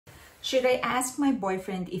Should I ask my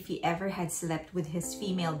boyfriend if he ever had slept with his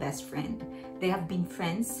female best friend? They have been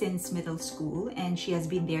friends since middle school, and she has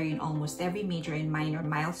been there in almost every major and minor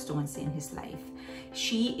milestones in his life.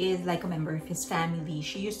 She is like a member of his family.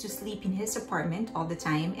 She used to sleep in his apartment all the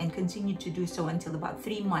time and continued to do so until about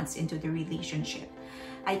 3 months into the relationship.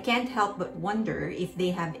 I can't help but wonder if they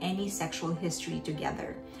have any sexual history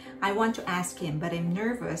together. I want to ask him, but I'm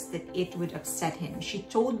nervous that it would upset him. She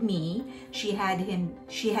told me she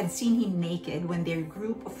had seen him naked when their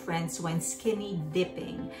group of friends went skinny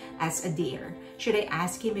dipping as a dare. Should I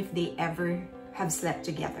ask him if they ever have slept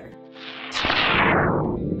together?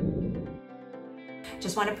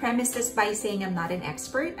 Just want to premise this by saying I'm not an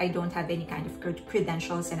expert. I don't have any kind of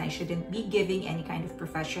credentials, and I shouldn't be giving any kind of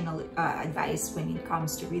professional advice when it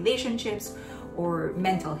comes to relationships or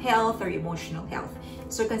mental health or emotional health.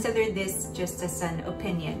 So consider this just as an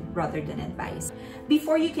opinion rather than advice.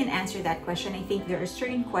 Before you can answer that question, I think there are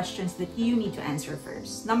certain questions that you need to answer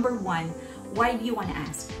first. Number one, why do you want to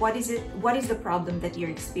ask? What is it? What is the problem that you're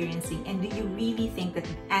experiencing? And do you really think that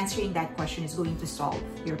answering that question is going to solve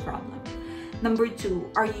your problem? Number two,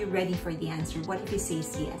 are you ready for the answer? What if he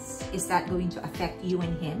says yes? Is that going to affect you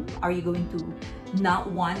and him? Are you going to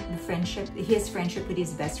not want his friendship with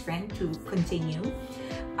his best friend to continue?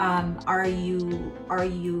 Are you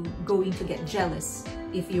going to get jealous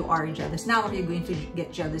if you are jealous now? Are you going to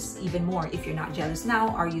get jealous even more if you're not jealous now?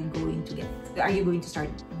 Are you going to start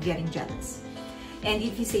getting jealous? And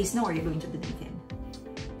if he says no, are you going to believe him?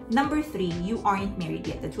 Number three, you aren't married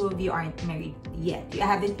yet. The two of you aren't married yet. You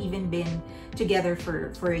haven't even been together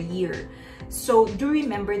for a year. So do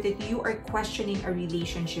remember that you are questioning a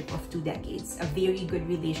relationship of 2 decades, a very good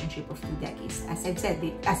relationship of 2 decades. As I've said,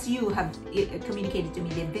 as you have communicated to me,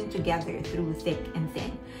 they've been together through thick and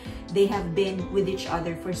thin. They have been with each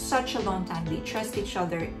other for such a long time. They trust each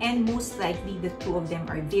other, and most likely the two of them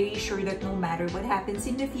are very sure that no matter what happens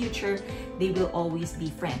in the future, they will always be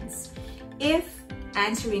friends. If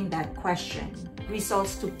answering that question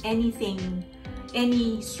results to any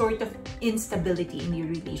sort of instability in your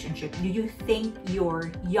relationship, do you think your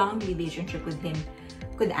young relationship with him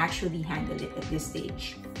could actually handle it at this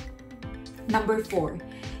stage? Number four,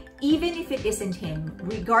 even if it isn't him,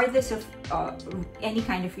 regardless of any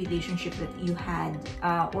kind of relationship that you had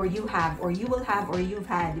or you have or you will have or you've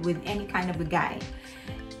had with any kind of a guy,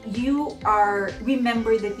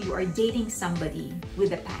 remember that you are dating somebody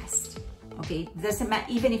with a past. Okay, doesn't matter,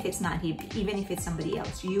 even if it's not him, even if it's somebody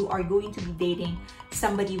else, you are going to be dating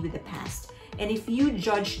somebody with a past. And if you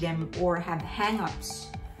judge them or have hang-ups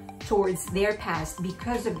towards their past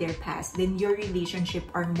because of their past, then your relationship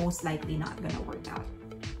are most likely not going to work out.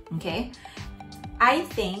 Okay, I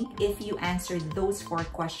think if you answer those 4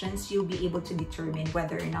 questions, you'll be able to determine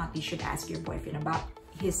whether or not you should ask your boyfriend about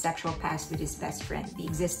his sexual past with his best friend, the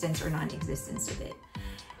existence or non-existence of it.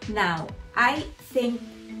 Now, I think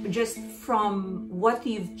just from what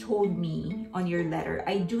you've told me on your letter,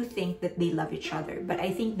 I do think that they love each other, but I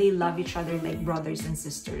think they love each other like brothers and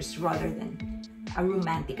sisters rather than a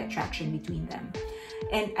romantic attraction between them.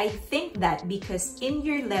 And I think that because in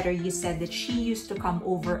your letter, you said that she used to come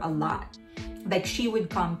over a lot, like she would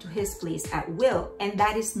come to his place at will, and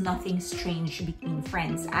that is nothing strange between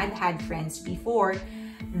friends. I've had friends before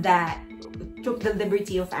that took the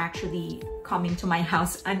liberty of actually coming to my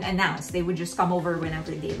house unannounced. They would just come over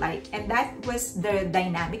whenever they like, and that was the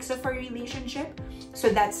dynamics of our relationship. So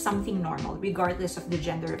that's something normal regardless of the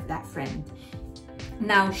gender of that friend.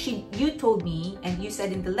 Now, you told me, and you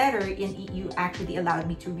said in the letter, and you actually allowed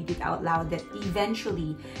me to read it out loud, that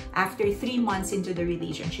eventually after 3 months into the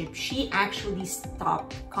relationship, she actually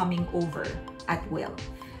stopped coming over at will.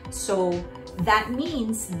 So that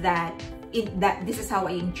means that this is how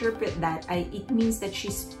I interpret that. It means that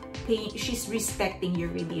she's respecting your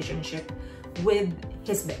relationship with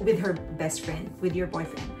her best friend, with your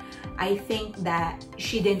boyfriend. I think that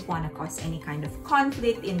she didn't want to cause any kind of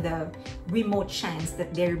conflict. In the remote chance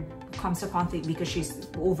that there comes a conflict because she's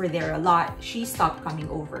over there a lot, she stopped coming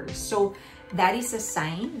over. So that is a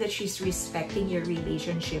sign that she's respecting your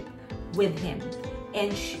relationship with him,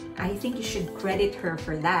 and I think you should credit her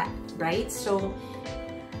for that, right? So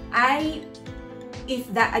if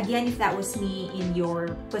that was me in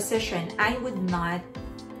your position, I would not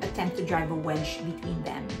attempt to drive a wedge between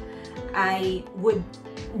them. I would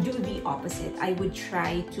do the opposite. I would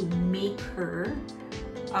try to make her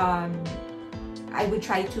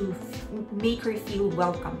feel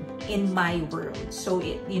welcome in my world. So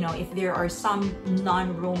if there are some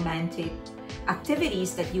non-romantic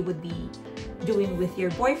activities that you would be doing with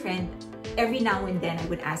your boyfriend, every now and then I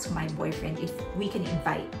would ask my boyfriend if we can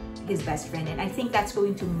invite his best friend, and I think that's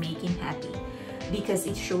going to make him happy. because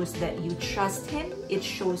it shows that you trust him. It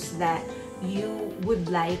shows that you would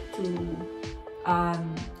like to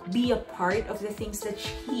be a part of the things that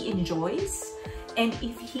he enjoys. And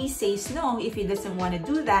if he says no, if he doesn't want to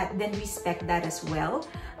do that, then respect that as well.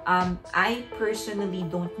 I personally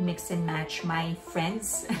don't mix and match my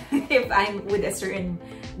friends. If I'm with a certain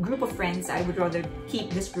group of friends, I would rather keep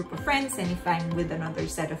this group of friends, and if I'm with another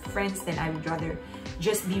set of friends, then I would rather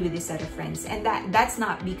just be with this set of friends. And that's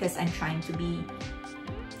not because I'm trying to be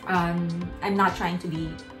I'm not trying to be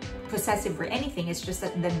possessive or anything. It's just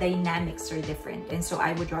that the dynamics are different, and so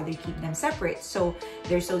I would rather keep them separate. So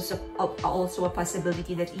there's also a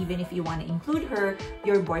possibility that even if you want to include her,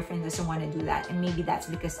 your boyfriend doesn't want to do that, and maybe that's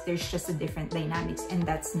because there's just a different dynamics, and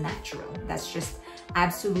that's natural. That's just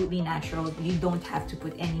absolutely natural. You don't have to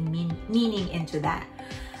put any meaning into that.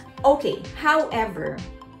 Okay, however,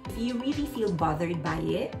 if you really feel bothered by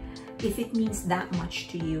it, if it means that much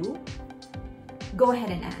to you, go ahead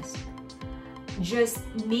and ask. Just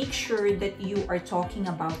make sure that you are talking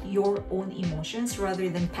about your own emotions rather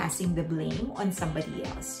than passing the blame on somebody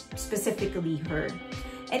else, specifically her.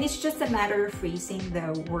 And it's just a matter of phrasing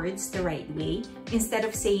the words the right way. Instead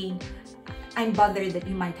of saying, I'm bothered that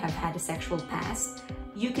you might have had a sexual past,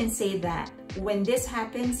 you can say that when this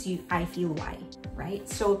happens, I feel why, right?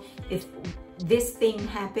 So if this thing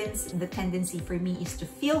happens, the tendency for me is to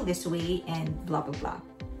feel this way and blah, blah, blah.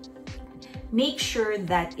 Make sure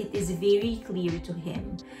that it is very clear to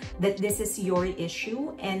him that this is your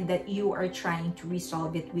issue and that you are trying to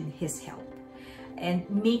resolve it with his help. And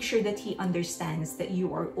make sure that he understands that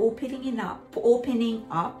you are opening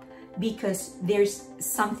up because there's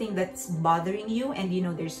something that's bothering you, and you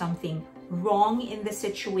know there's something wrong in the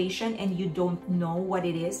situation and you don't know what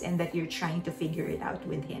it is, and that you're trying to figure it out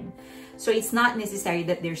with him. So it's not necessary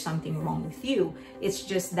that there's something wrong with you. It's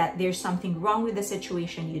just that there's something wrong with the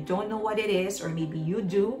situation. You don't know what it is, or maybe you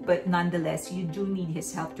do, but nonetheless, you do need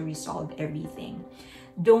his help to resolve everything.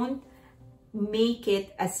 Don't make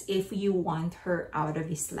it as if you want her out of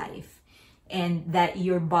his life and that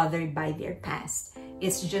you're bothered by their past.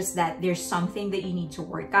 It's just that there's something that you need to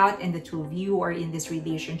work out, and the two of you are in this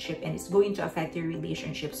relationship and it's going to affect your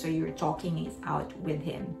relationship, so you're talking it out with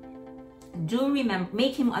him. Do remember,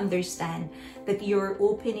 make him understand that you're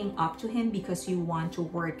opening up to him because you want to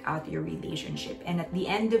work out your relationship. And at the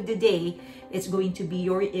end of the day, it's going to be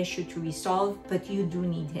your issue to resolve, but you do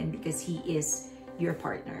need him because he is your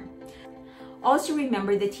partner. Also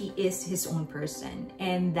remember that he is his own person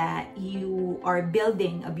and that you are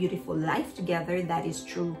building a beautiful life together. That is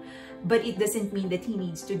true, but it doesn't mean that he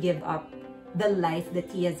needs to give up the life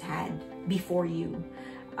that he has had before you.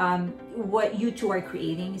 What you two are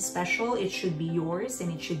creating is special. It should be yours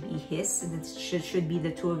and it should be his. It should be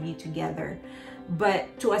the two of you together.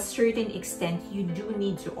 But to a certain extent, you do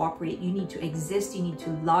need to operate. You need to exist. You need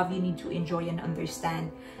to love. You need to enjoy and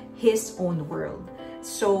understand his own world.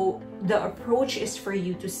 So the approach is for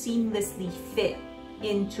you to seamlessly fit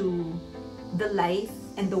into the life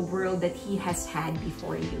and the world that he has had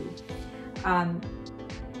before you,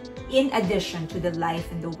 in addition to the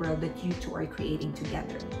life and the world that you two are creating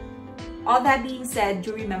together. All that being said,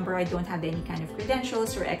 do remember I don't have any kind of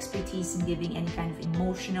credentials or expertise in giving any kind of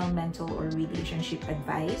emotional, mental, or relationship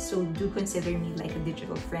advice. So do consider me like a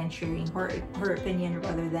digital friend sharing her opinion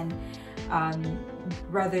rather than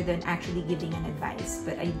actually giving an advice.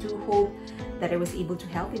 But I do hope that I was able to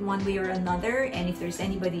help in one way or another. And if there's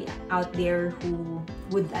anybody out there who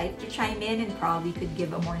would like to chime in and probably could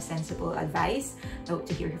give a more sensible advice, I hope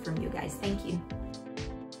to hear from you guys. Thank you.